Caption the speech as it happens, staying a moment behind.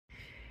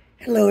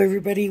Hello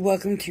everybody,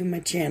 welcome to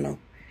my channel.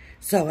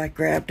 So I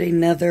grabbed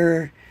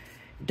another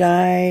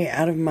die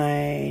out of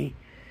my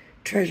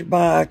treasure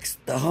box,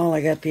 the haul I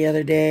got the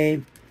other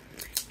day.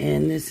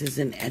 And this is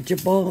an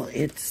Edgeable.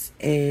 It's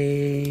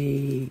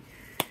a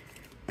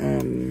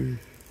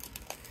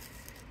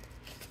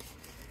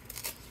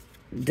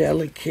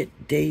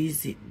delicate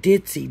daisy,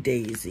 Ditsy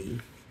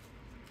daisy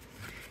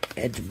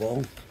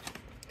Edgeable.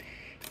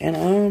 And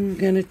I'm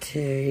gonna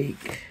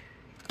take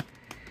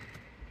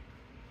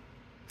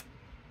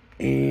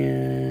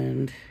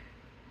and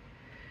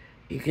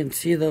you can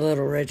see the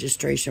little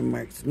registration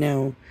marks.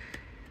 Now,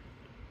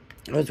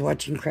 I was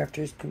watching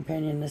Crafter's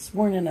Companion this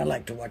morning. I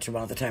like to watch them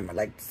all the time. I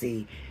like to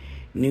see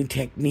new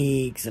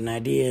techniques and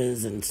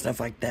ideas and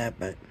stuff like that.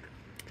 But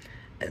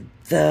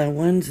the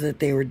ones that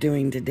they were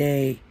doing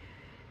today,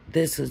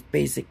 this was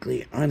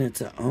basically on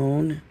its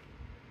own.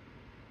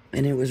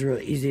 And it was real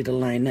easy to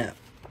line up.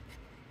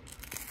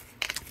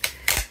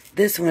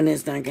 This one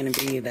is not going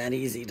to be that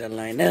easy to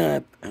line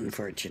up,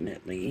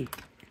 unfortunately.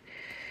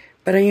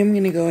 But I am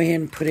going to go ahead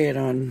and put it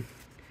on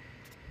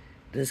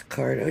this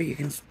card. Oh, you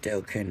can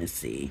still kind of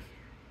see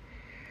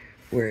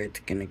where it's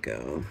going to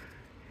go.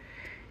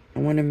 I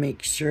want to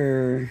make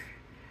sure.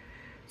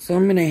 So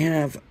I'm going to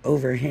have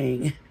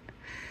overhang.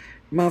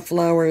 My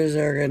flowers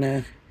are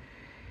going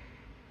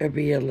to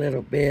be a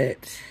little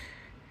bit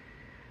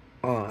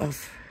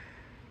off.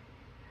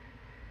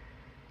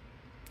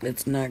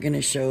 It's not going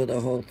to show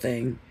the whole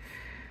thing.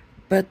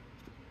 But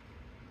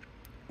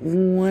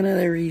one of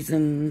the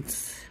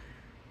reasons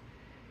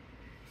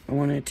I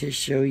wanted to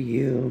show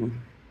you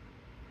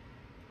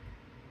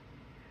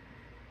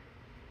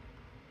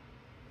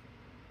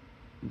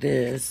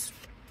this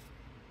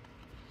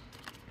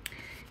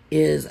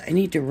is I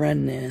need to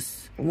run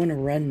this. I want to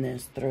run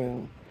this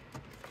through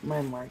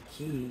my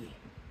marquee.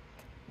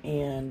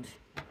 And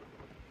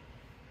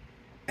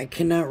I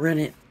cannot run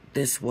it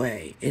this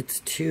way.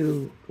 It's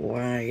too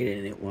wide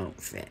and it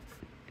won't fit.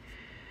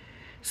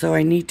 So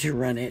I need to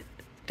run it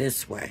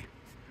this way.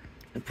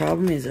 The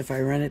problem is if I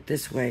run it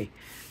this way,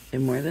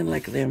 then more than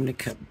likely I'm going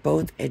to cut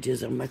both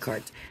edges of my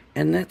cards.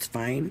 And that's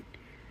fine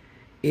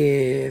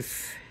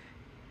if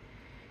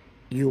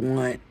you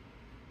want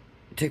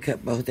to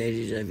cut both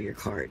edges of your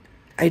card.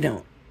 I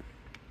don't.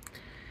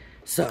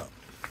 So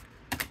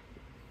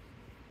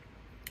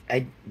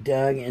I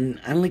dug and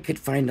I only could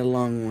find a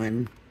long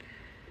one.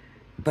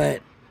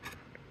 But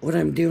what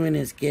I'm doing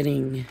is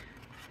getting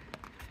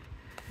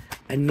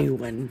a new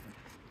one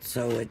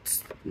so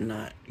it's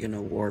not, you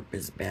know, warp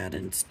as bad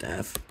and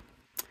stuff.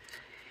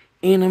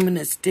 And I'm going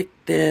to stick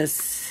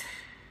this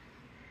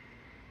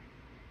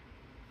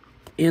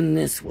in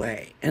this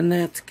way. And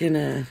that's going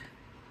to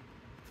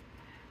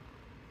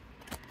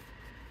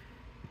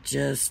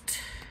just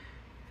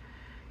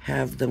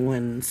have the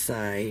one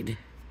side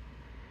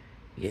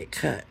get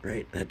cut,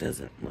 right? That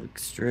doesn't look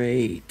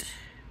straight.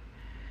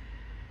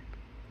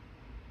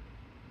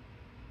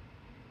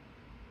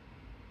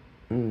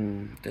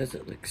 Does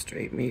it look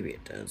straight? Maybe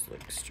it does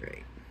look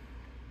straight.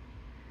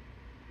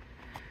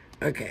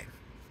 Okay.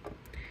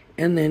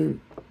 And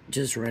then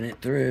just run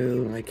it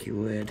through like you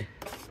would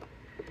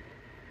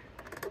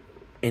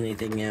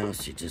anything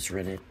else. You just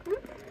run it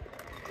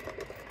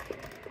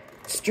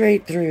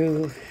straight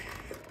through.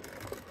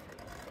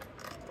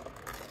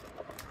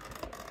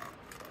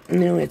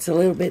 No, it's a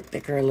little bit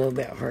thicker, a little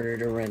bit harder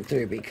to run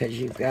through because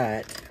you've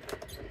got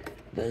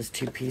those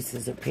two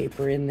pieces of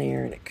paper in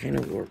there, and it kind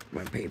of warped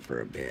my paper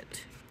a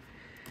bit.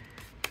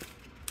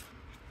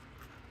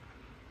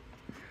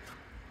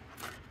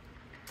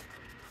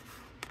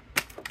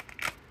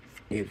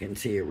 You can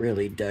see it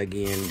really dug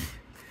in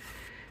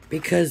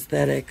because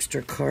that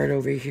extra card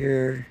over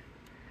here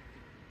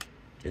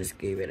just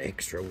gave it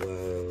extra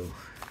whoa.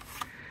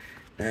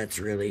 That's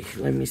really,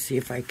 let me see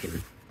if I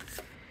can.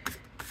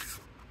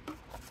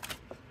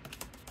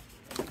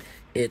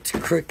 It's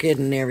crooked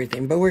and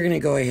everything, but we're going to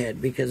go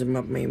ahead because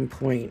my main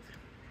point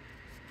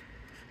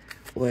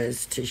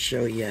was to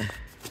show you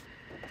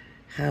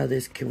how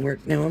this can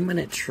work. Now I'm going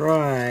to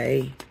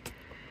try,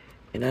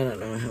 and I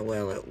don't know how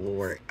well it will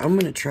work. I'm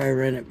going to try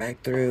run it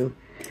back through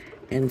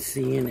and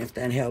seeing if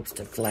that helps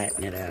to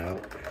flatten it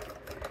out.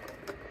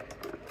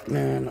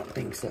 No, I don't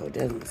think so. It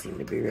doesn't seem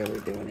to be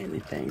really doing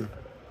anything.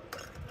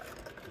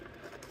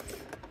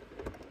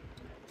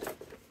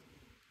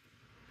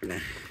 Nah.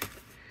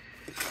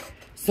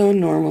 So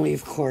normally,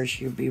 of course,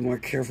 you'd be more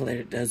careful that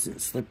it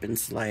doesn't slip and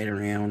slide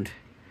around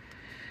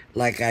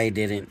like I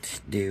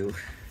didn't do.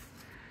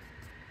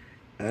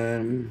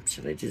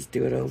 Should I just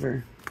do it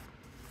over?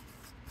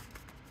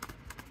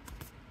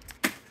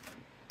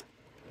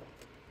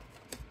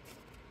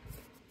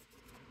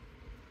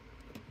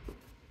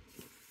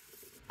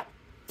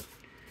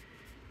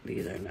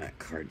 These are not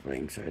card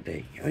blanks, are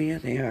they? Oh, yeah,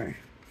 they are.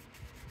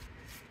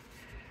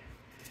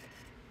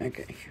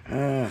 Okay.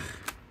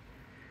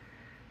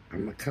 Are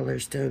my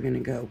colors still going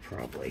to go?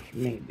 Probably.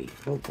 Maybe.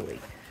 Hopefully.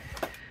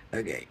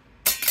 Okay.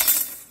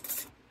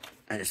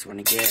 I just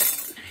want to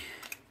get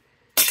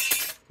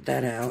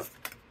that out.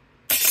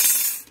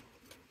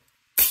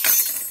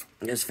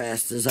 as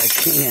fast as I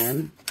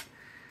can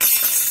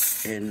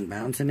and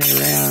bouncing it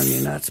around.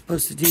 You're not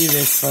supposed to do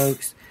this,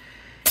 folks.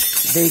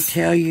 They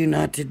tell you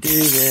not to do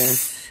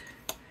this.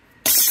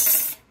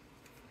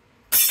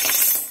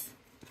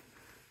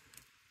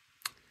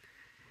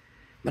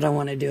 But I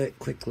want to do it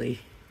quickly.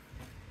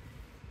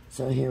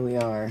 So here we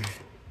are.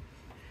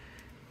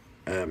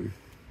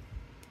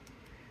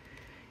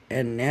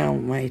 And now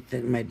my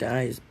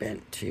die is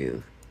bent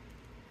too.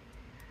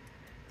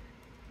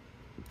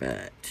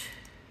 But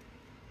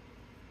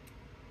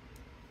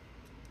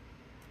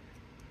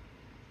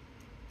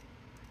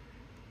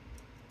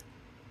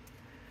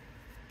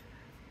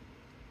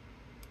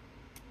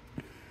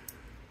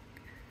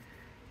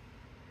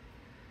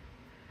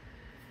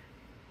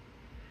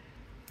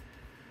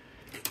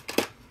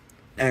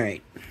all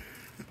right.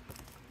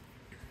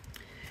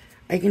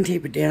 I can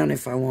tape it down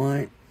if I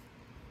want.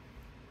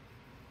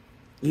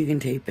 You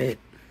can tape it.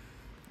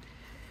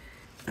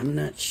 I'm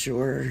not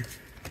sure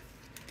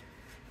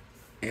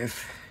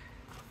if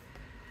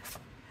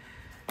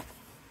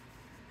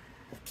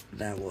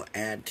that will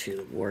add to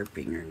the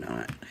warping or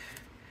not.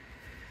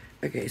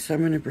 Okay, so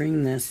I'm going to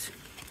bring this.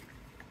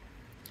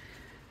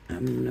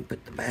 I'm going to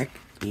put the back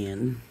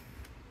in.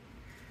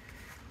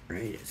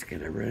 Right, it's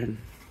going to run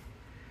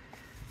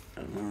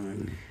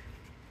along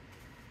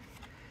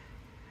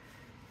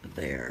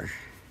there.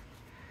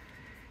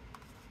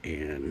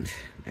 And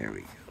there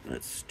we go.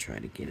 Let's try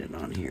to get it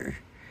on here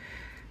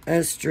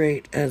as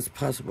straight as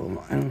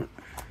possible.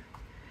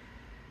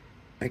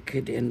 I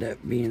could end up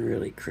being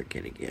really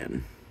crooked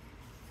again.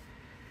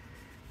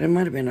 It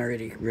might have been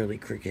already really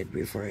crooked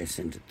before I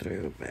sent it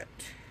through, but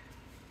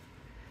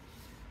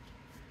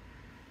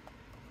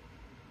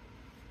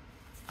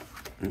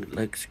it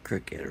looks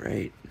crooked,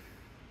 right?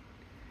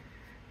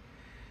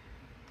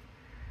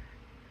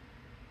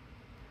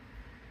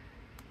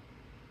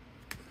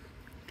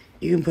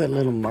 You can put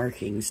little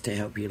markings to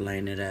help you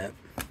line it up.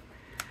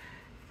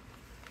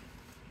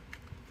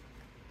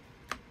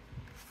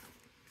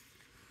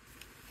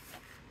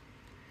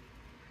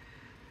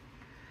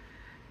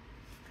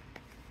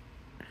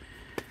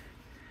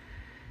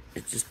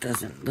 It just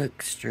doesn't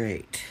look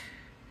straight.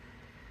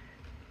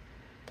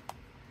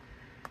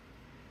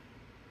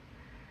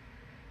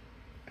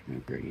 I'm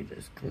going to bring it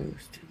as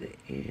close to the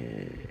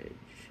edge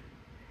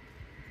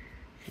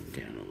and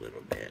down a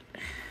little bit.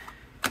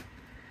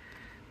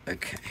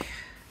 Okay.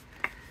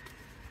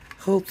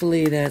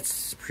 Hopefully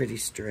that's pretty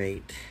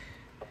straight.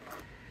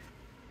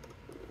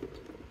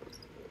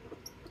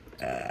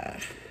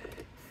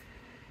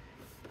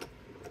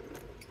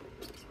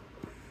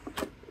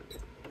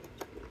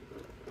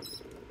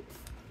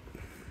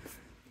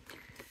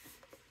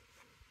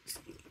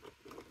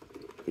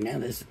 Now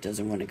this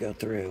doesn't want to go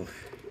through.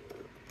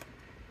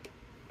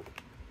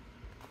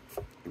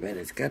 But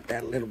it's got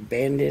that little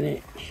bend in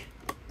it.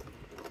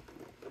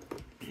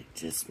 It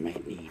just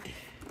might need.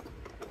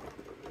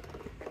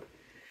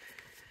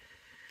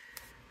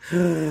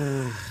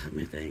 Let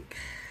me think.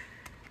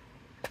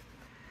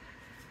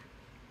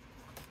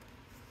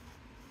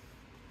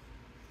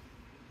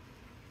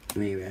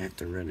 Maybe I have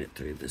to run it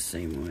through the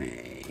same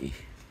way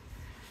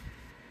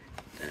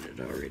that it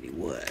already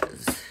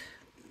was.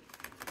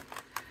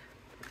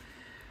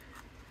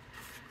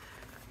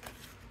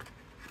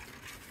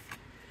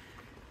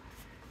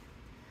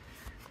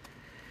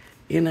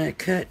 And I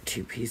cut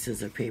 2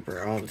 pieces of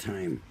paper all the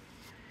time,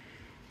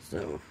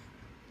 so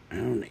I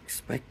don't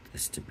expect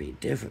this to be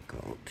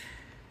difficult.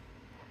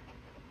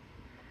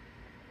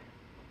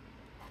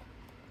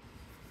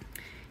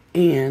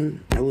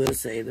 And I will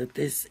say that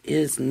this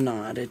is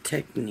not a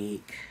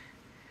technique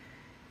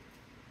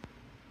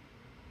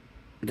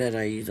that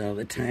I use all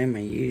the time. I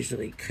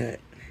usually cut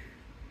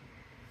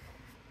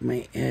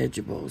my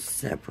edgeables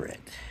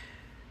separate.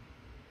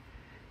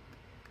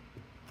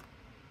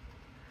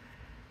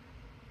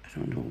 I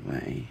don't know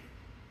why.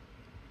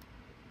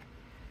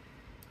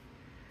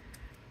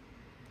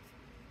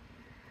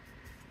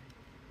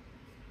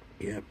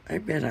 Yep, I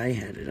bet I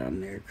had it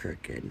on there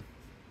crooked.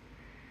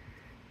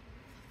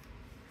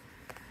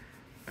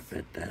 I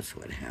bet that's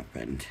what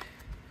happened.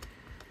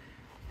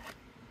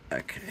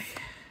 Okay.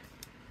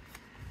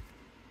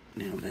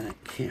 Now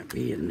that can't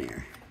be in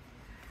there.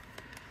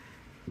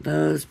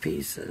 Those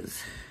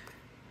pieces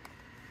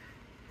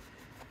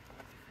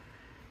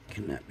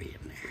cannot be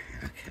in there.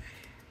 Okay.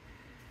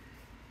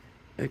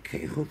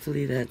 Okay,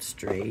 hopefully that's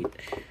straight.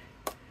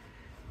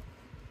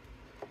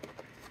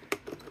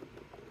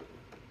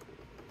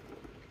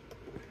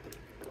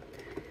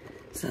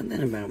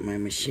 Something about my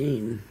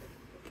machine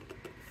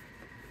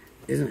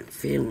isn't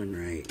feeling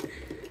right.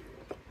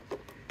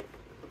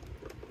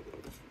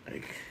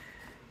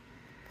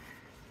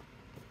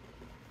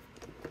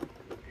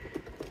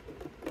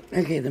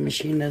 Okay, the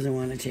machine doesn't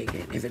want to take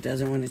it. If it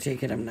doesn't want to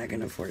take it, I'm not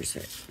going to force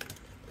it.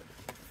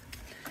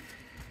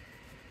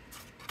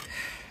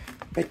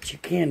 But you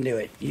can do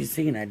it. You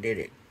seen I did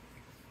it.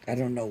 I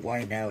don't know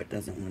why now it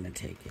doesn't want to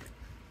take it.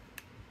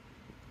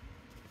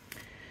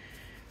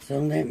 So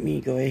let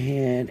me go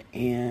ahead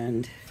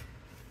and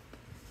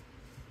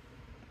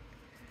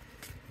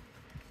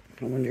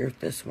I wonder if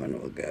this one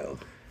will go.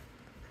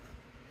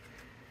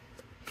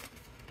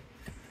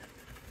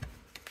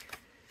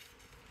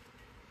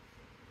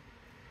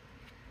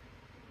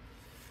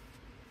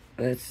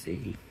 Let's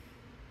see.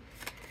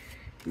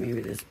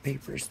 Maybe this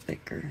paper's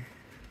thicker.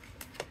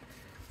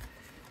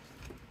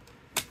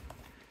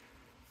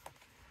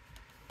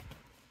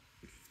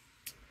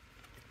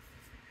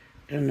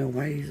 I don't know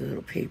why these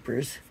little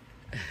papers,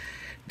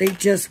 they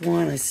just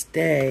want to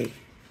stay.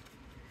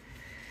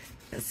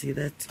 See,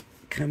 that's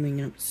coming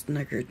up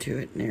snugger to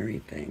it and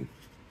everything.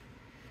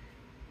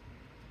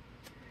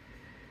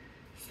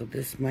 So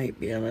this might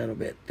be a little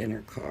bit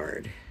thinner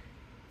card.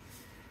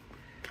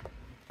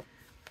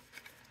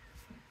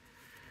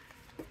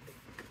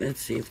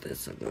 Let's see if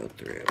this will go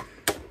through.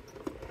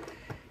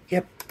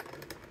 Yep,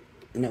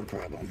 no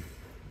problem.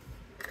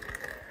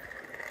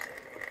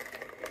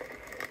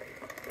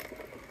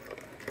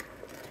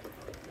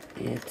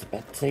 It's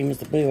about the same as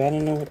the blue. I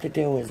don't know what the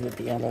deal is with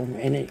the yellow.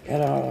 And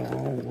it all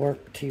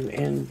worked too.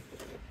 And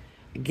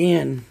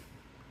again,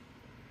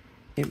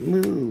 it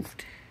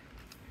moved.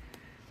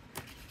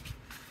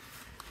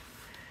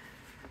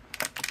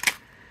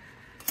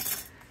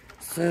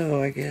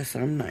 So I guess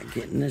I'm not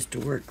getting this to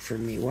work for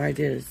me. Why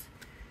does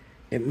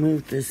it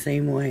move the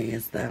same way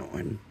as that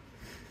one?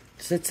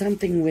 So it's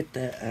something with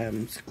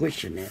the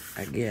squishing it,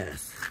 I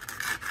guess.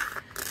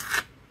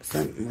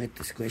 Something with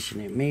the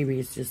squishing it. Maybe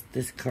it's just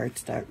this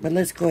cardstock. But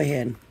let's go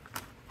ahead.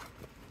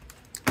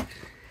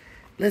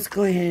 Let's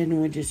go ahead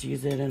and we'll just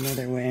use it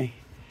another way.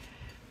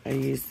 I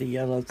use the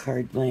yellow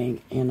card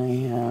blank and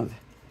I have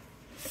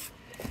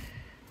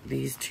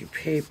these two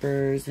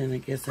papers and I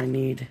guess I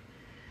need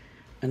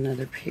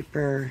another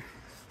paper.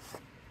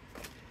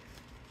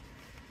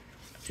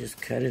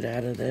 Just cut it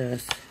out of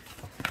this.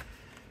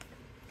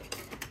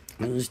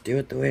 And just do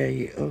it the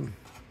way I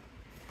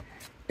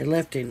it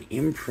left an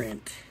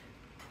imprint.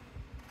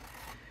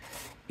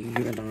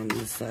 Even on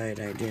the side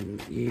I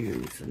didn't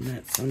use, and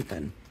that's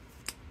something.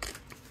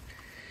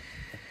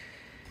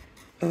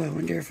 Oh, I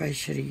wonder if I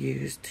should have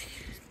used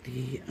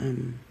the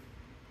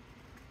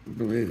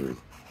blue.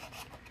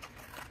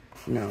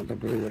 No, the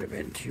blue would have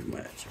been too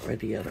much. Or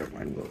the other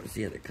one. What was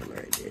the other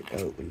color I did?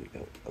 Oh, when you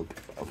go.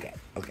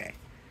 Okay.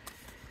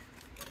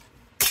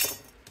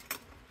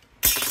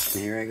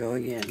 There I go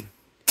again.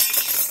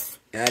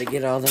 Gotta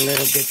get all the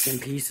little bits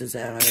and pieces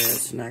out, or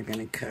it's not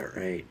gonna cut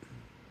right.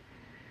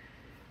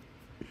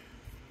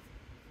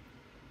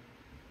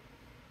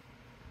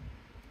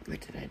 What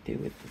did I do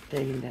with the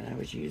thing that I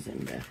was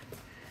using to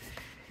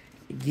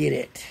get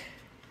it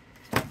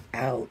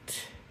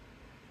out?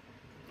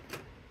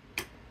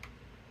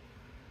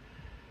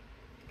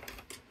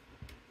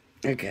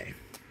 Okay.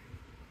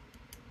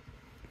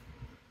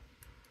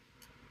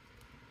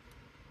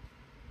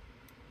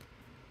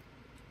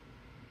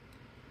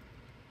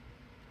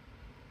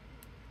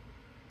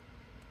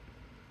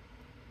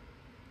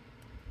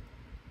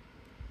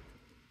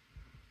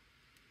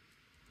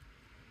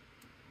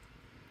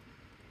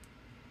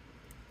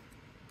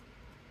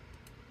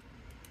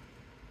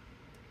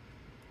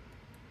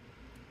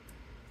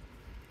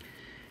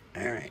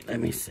 Alright, let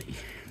me see.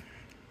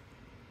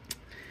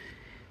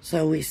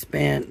 So we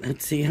spent,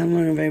 let's see, how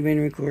long have I been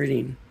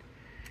recording?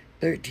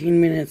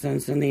 13 minutes on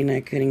something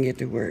I couldn't get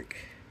to work.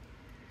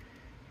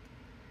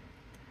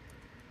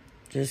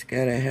 Just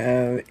gotta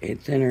have a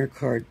thinner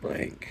card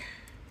blank.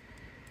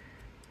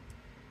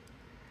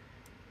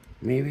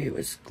 Maybe it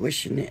was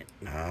squishing it.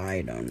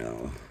 I don't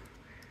know.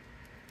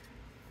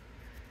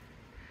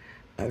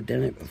 I've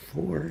done it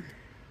before.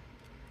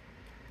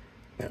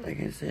 But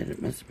like I said,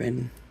 it must have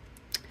been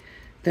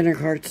thinner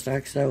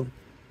cardstock,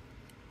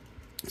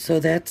 so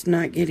that's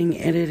not getting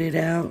edited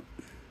out.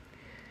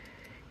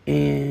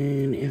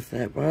 And if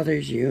that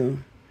bothers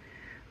you,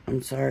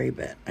 I'm sorry,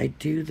 but I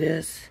do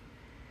this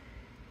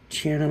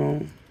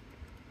channel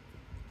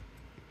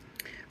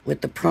with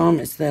the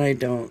promise that I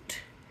don't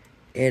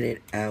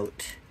edit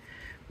out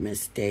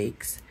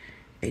mistakes.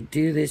 I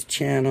do this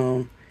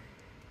channel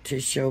to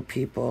show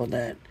people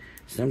that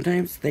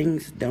sometimes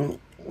things don't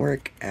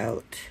work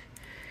out.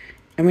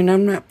 I mean,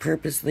 I'm not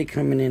purposely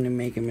coming in and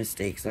making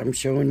mistakes. I'm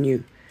showing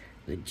you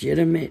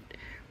legitimate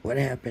what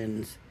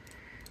happens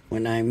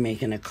when I'm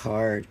making a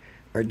card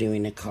or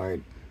doing a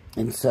card.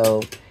 And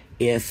so,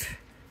 if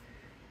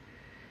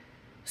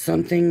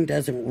something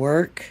doesn't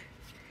work,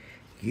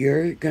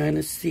 you're going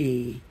to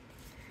see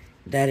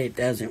that it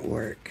doesn't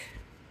work.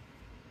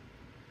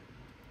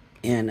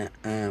 And,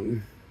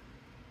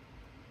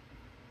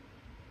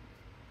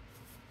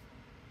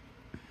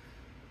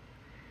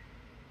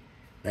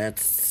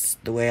 that's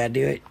the way I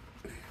do it.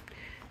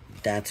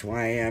 That's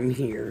why I'm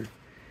here.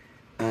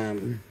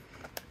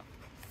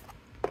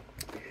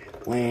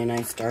 When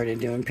I started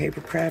doing paper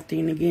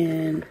crafting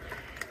again,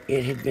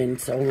 it had been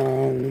so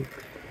long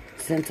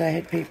since I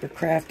had paper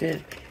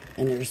crafted,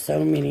 and there's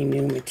so many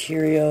new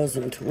materials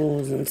and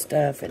tools and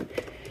stuff, and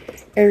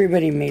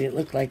everybody made it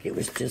look like it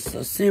was just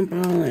so simple,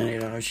 and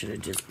it all should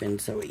have just been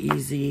so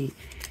easy,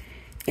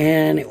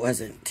 and it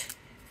wasn't.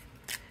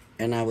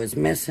 And I was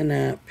messing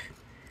up.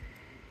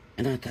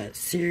 And I thought,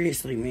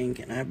 seriously, man,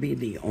 can I be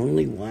the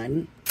only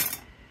one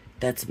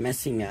that's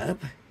messing up?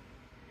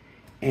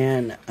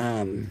 And,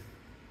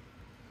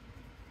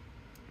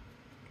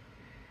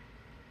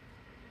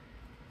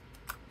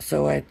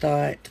 so I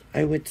thought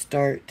I would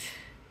start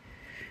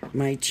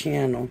my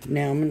channel.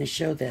 Now I'm going to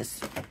show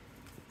this,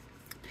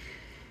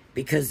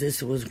 because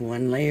this was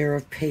one layer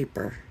of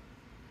paper,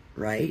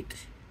 right?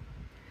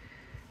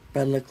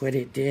 But look what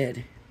it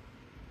did.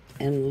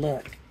 And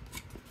look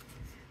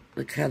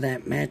how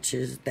that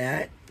matches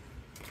that.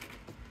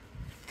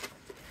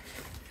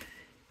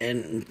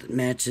 And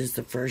matches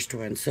the first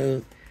one.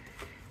 So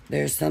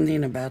there's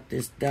something about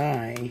this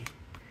die.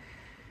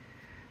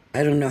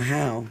 I don't know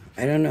how.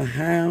 I don't know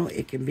how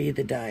it can be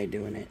the die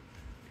doing it.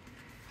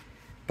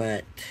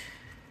 But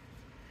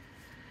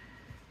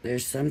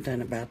there's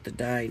something about the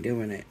die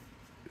doing it.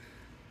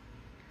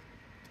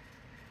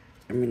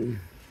 I mean,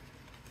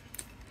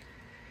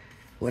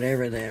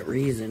 whatever that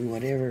reason,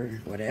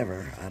 whatever,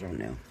 I don't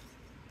know.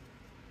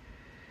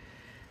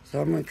 So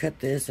I'm going to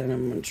cut this, and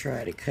I'm going to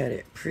try to cut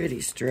it pretty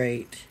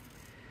straight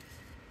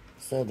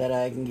so that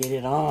I can get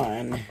it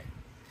on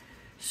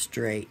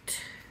straight.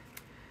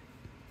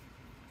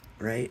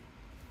 Right?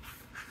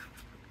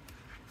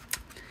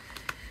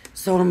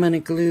 So I'm going to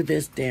glue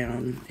this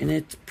down, and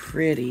it's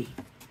pretty.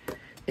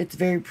 It's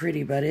very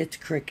pretty, but it's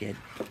crooked.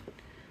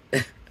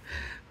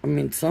 I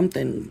mean,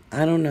 something,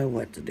 I don't know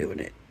what to do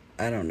with it.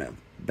 I don't know,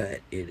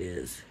 but it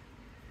is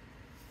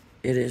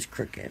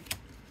crooked.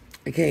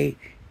 Okay,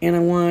 and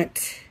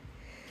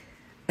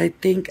I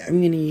think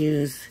I'm going to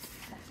use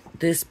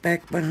this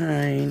back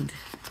behind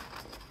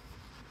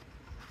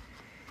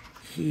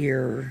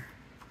here.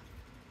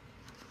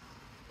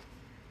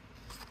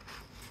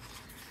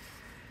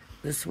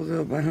 This will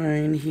go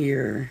behind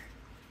here.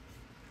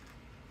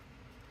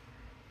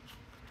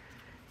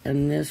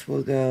 And this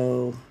will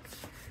go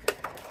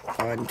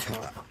on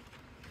top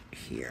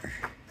here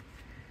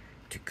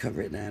to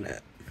cover that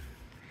up.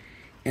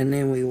 And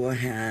then we will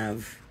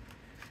have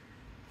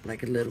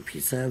like a little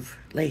piece of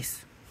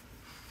lace.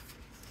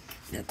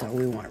 That's all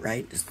we want,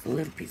 right? Just a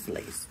little piece of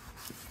lace.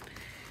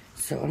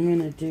 So I'm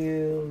going to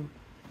do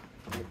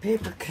a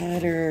paper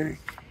cutter,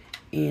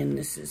 and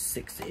this is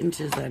 6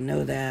 inches, I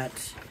know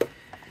that.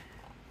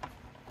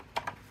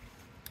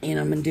 And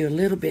I'm going to do a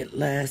little bit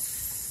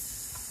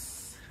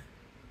less.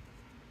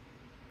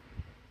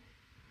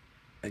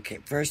 Okay,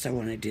 first I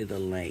want to do the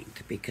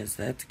length, because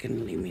that's going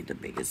to leave me the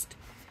biggest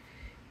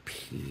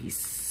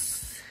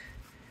piece.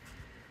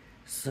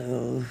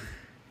 So,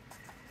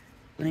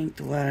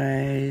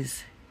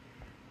 lengthwise,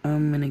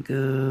 I'm going to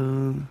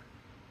go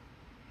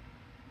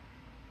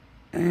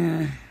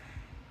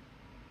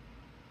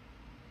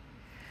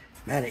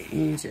about 1.5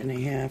 inches,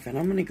 and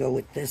I'm going to go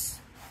with this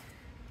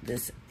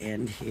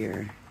end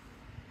here.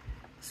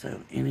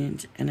 So 1.5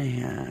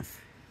 inches.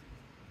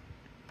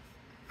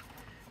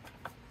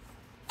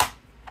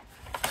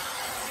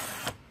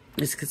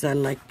 Just because I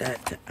like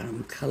that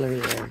color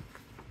there.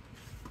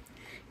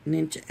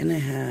 1.5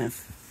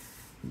 inches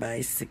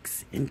by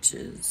 6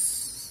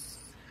 inches.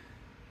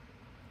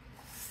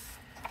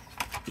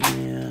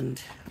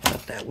 And I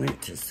thought that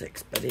went to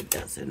 6, but it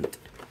doesn't.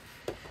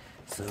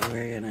 So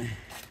we're going to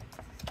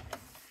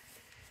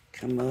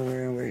come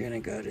over and we're going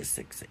to go to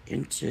 6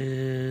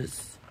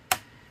 inches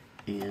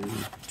and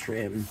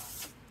trim.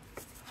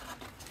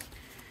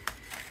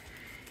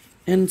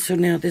 And so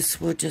now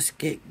this will just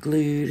get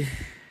glued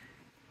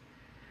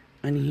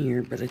on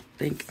here, but I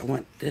think I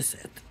want this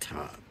at the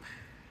top.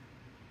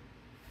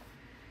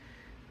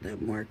 The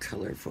more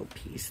colorful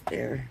piece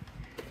there.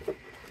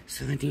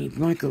 So I need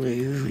more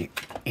glue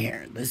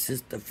here. This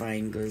is the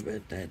fine glue,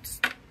 but that's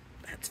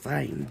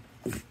fine.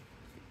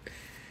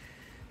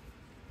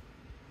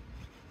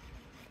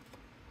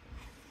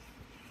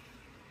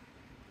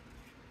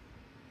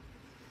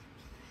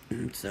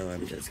 And so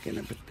I'm just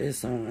gonna put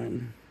this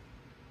on.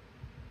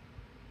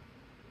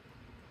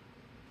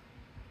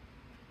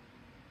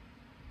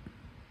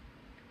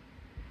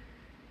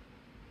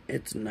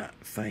 It's not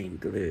fine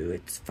glue,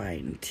 it's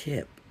fine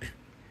tip.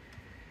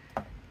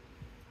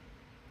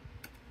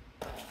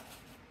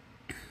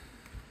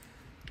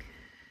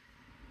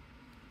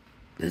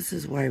 This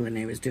is why when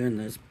I was doing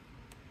those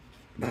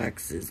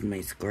boxes,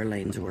 my score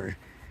lines were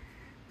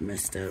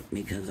messed up,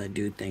 because I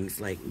do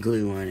things like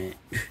glue on it.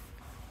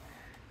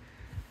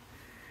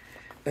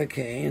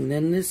 Okay, and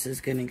then this is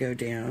going to go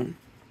down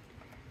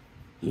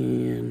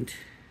and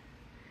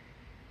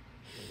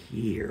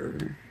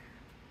here,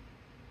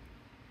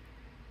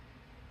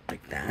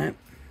 like that.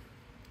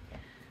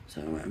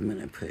 So I'm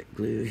going to put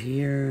glue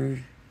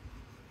here.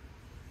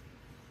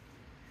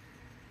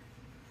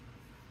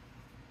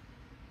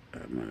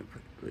 I'm going to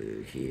put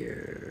glue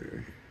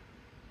here.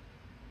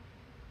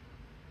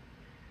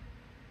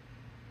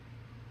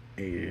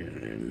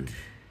 And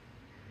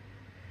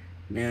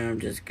now I'm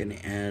just going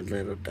to add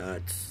little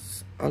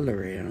dots all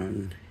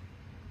around.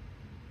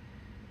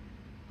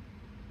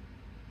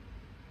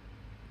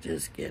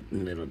 Just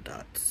getting little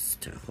dots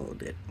to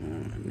hold it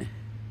on.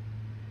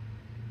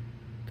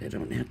 They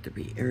don't have to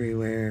be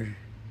everywhere.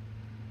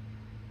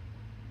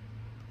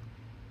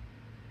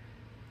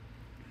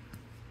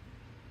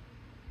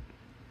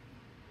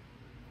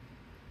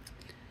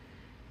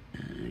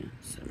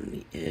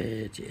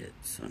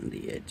 edges on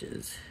the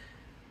edges.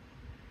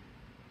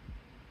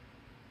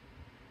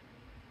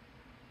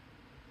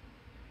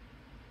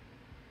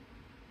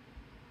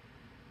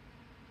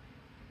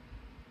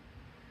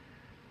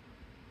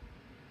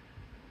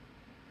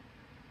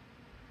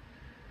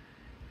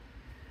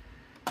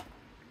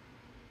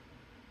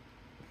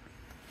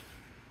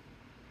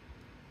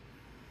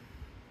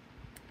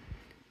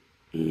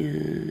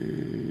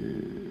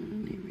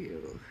 And here we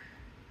go.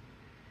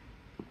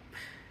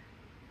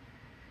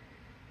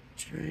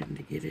 Trying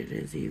to get it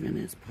as even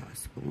as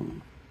possible,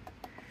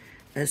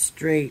 as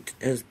straight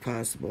as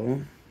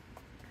possible,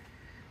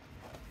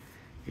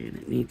 and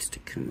it needs to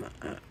come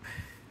up.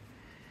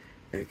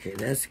 Okay,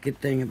 that's a good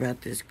thing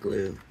about this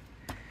glue.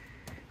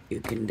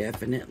 You can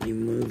definitely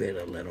move it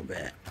a little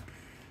bit.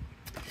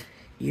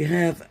 You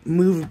have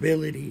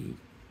movability.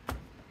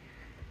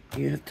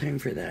 You have time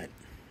for that.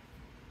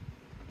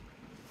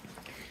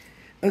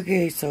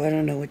 Okay, so I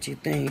don't know what you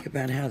think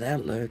about how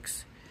that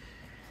looks,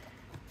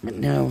 but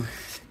now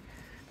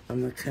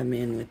I'm going to come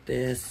in with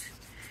this,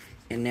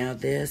 and now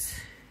this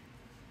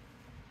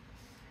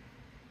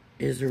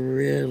is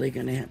really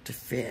going to have to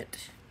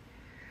fit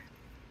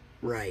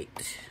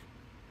right.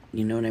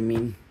 You know what I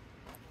mean?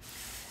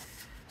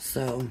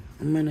 So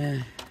I'm going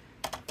to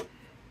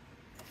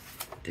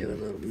do a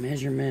little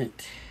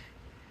measurement.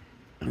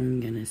 I'm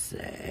going to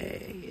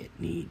say it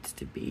needs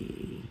to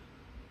be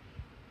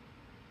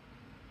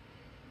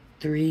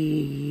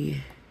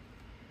 3,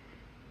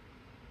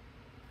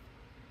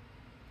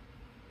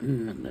 a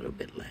little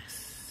bit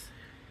less,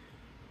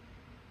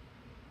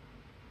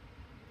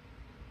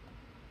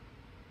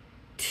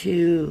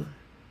 2,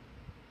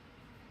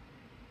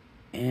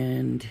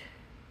 and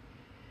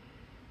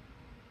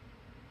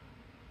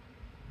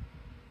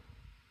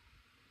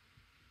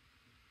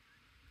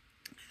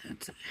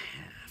that's a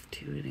half,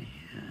 2.5.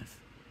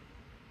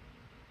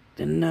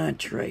 The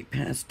notch right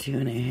past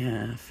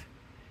 2.5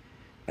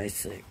 by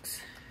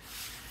 6.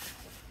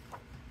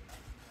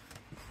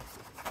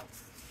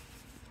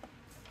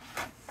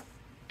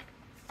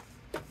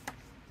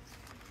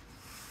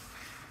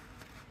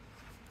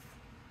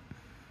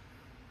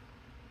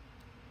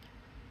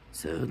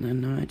 So the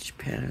notch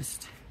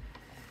past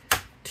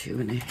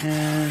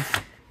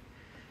 2.5.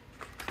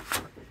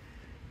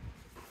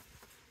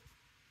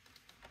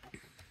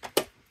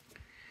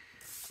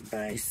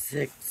 By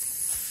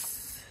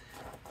 6.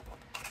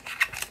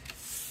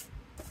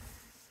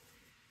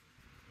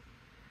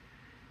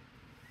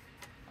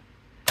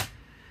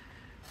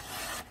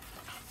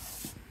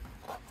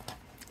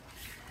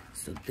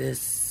 So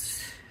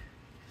this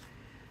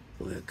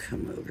will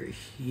come over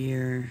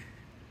here.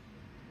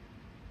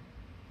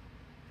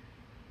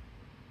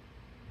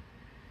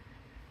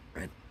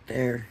 Right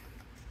there.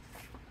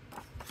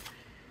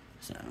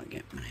 So I'll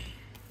get my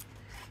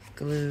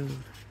glue.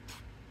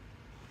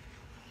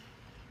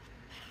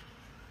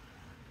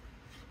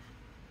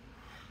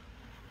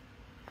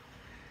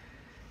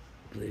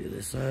 Glue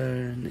this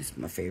on. This is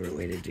my favorite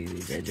way to do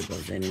these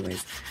edgeables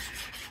anyways.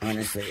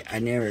 Honestly, I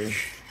never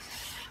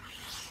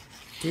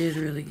did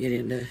really get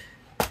into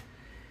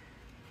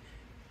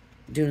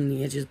doing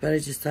the edges, but I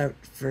just thought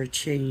for a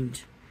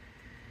change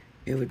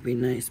it would be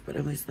nice. But I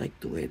always like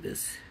the way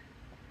this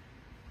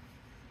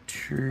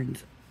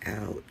turns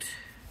out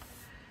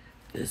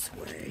this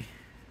way.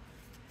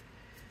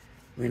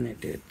 When I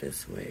do it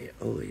this way, it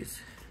always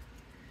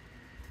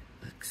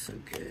looks so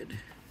good.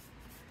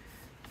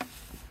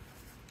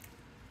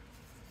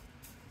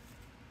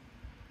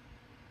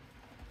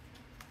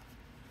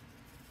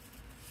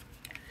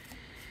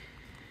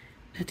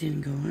 That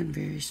didn't go on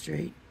very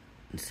straight,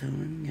 so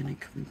I'm gonna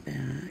come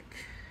back.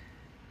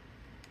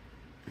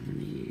 I'm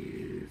gonna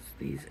use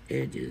these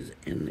edges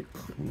in the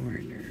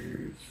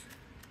corners.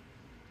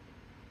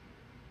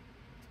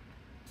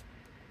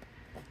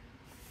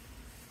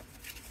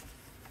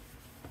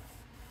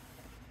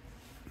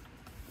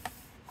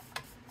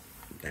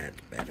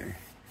 That's better.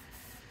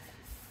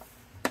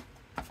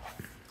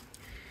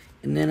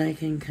 And then I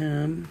can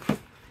come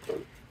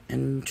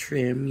and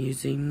trim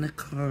using the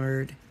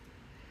card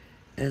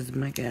as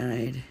my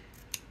guide.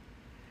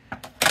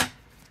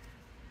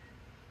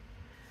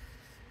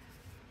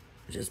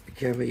 Just be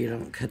careful you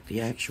don't cut the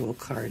actual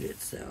card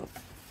itself.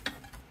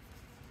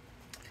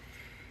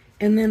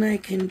 And then I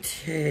can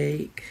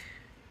take,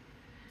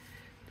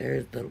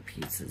 there's little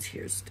pieces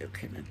here still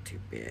kind of too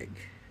big.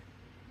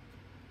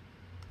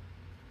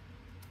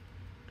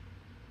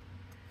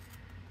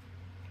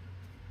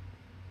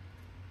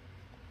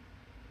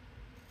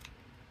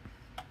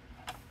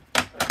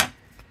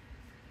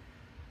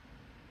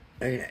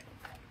 Okay.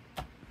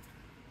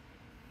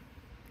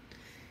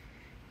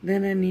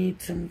 Then I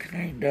need some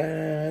kind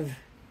of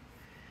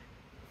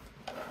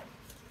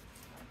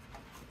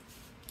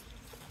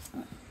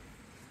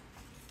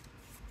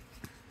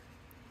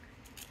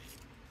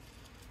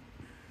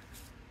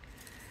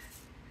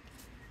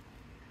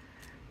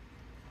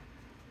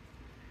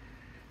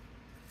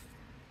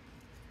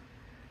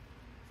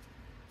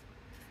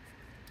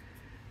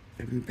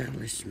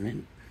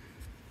embellishment.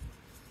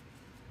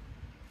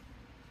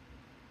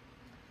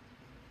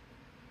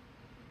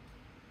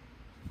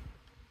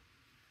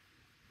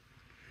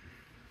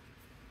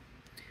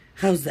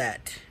 How's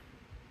that?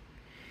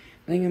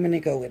 I think I'm going to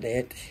go with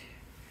it.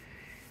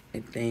 I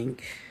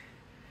think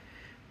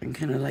I'm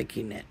kind of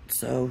liking it,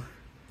 so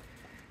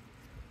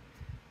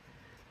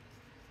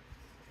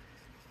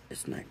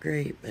it's not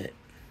great, but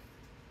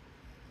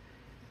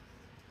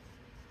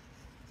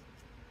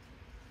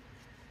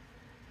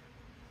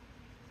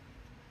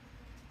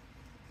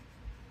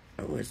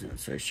I wasn't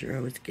so sure I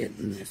was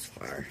getting this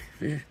far.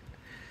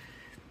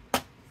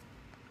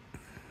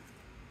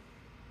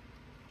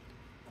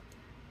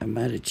 I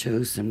might have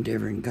chose some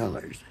different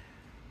colors,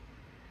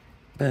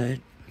 but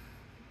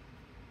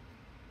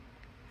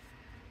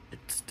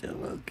it's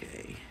still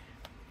okay.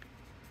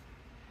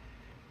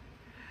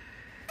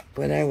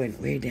 But I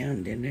went way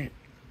down, didn't it?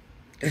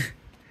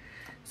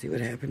 See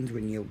what happens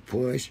when you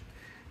push?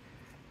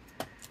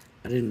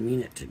 I didn't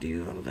mean it to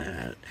do all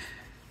that.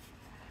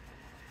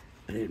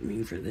 I didn't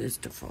mean for this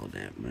to fall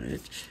that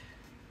much.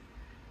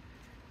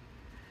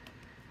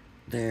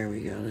 There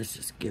we go. Let's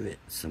just give it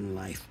some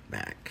life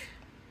back.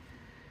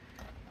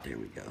 There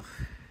we go.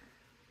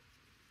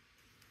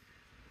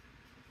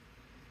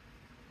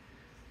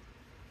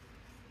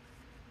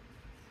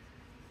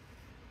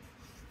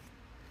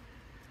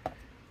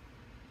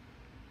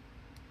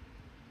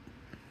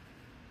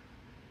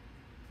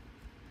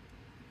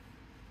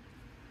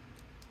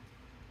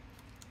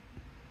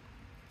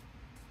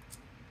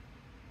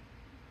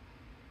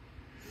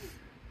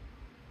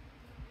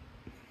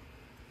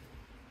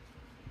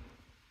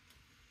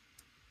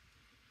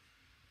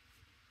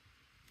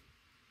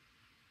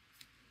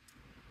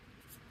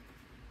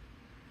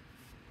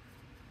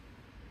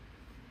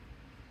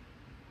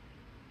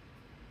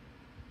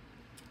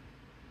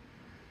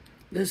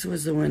 This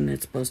was the one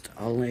that's supposed to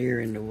all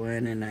layer into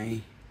one, and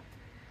I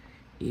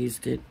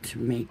used it to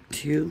make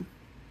two.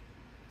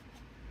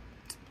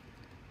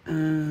 I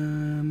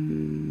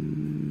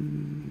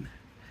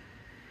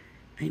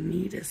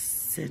need a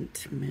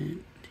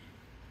sentiment.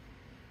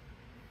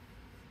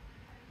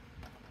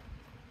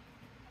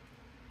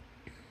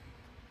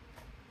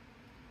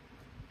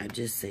 I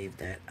just saved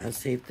that. I'll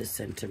save the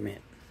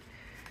sentiment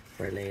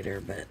for later,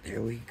 but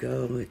there we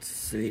go. It's a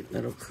sweet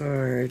little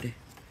card.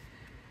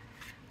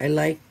 I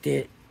liked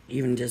it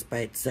even just by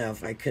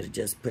itself. I could have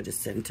just put a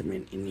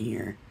sentiment in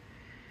here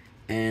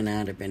and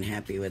I'd have been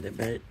happy with it,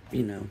 but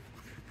you know,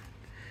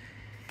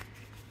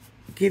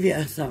 give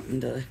you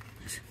something to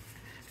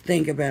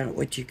think about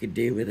what you could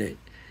do with it.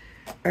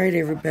 Alright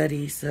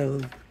everybody, so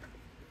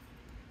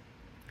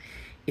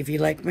if you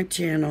like my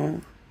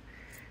channel,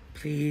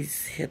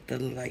 please hit the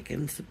like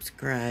and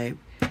subscribe.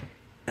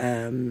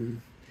 I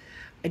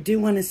do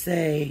want to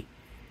say,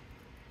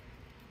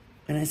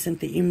 when I sent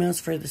the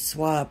emails for the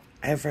swap,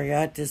 I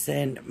forgot to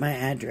send my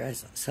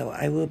address, so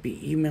I will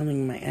be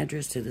emailing my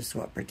address to the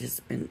swap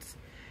participants.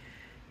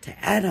 To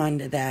add on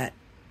to that,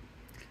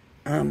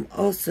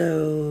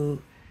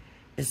 also,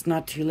 it's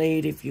not too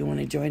late if you want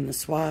to join the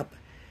swap.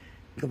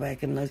 Go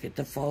back and look at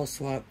the fall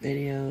swap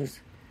videos,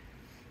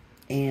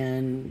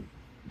 and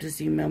just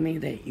email me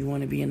that you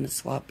want to be in the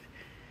swap,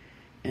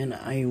 and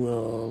I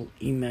will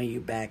email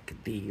you back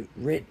the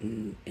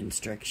written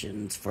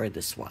instructions for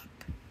the swap.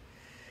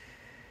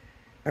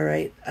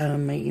 Alright,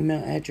 my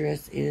email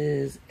address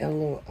is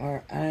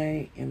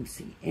LORIMCN.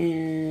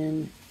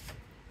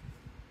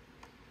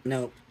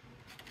 Nope.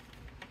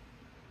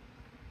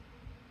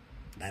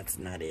 That's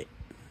not it.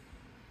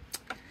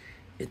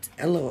 It's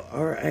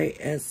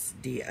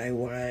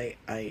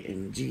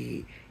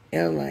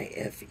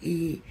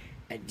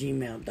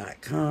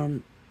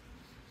LORISDIYINGLIFE@gmail.com.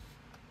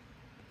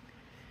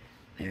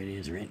 There it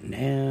is written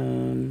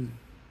down.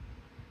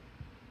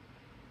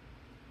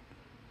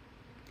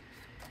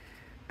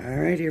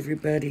 Alright,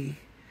 everybody.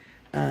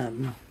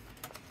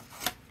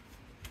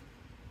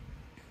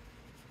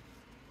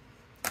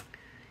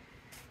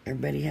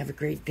 Everybody have a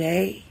great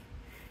day,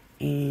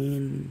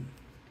 and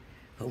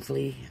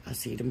hopefully I'll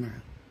see you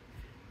tomorrow.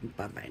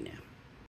 Bye-bye now.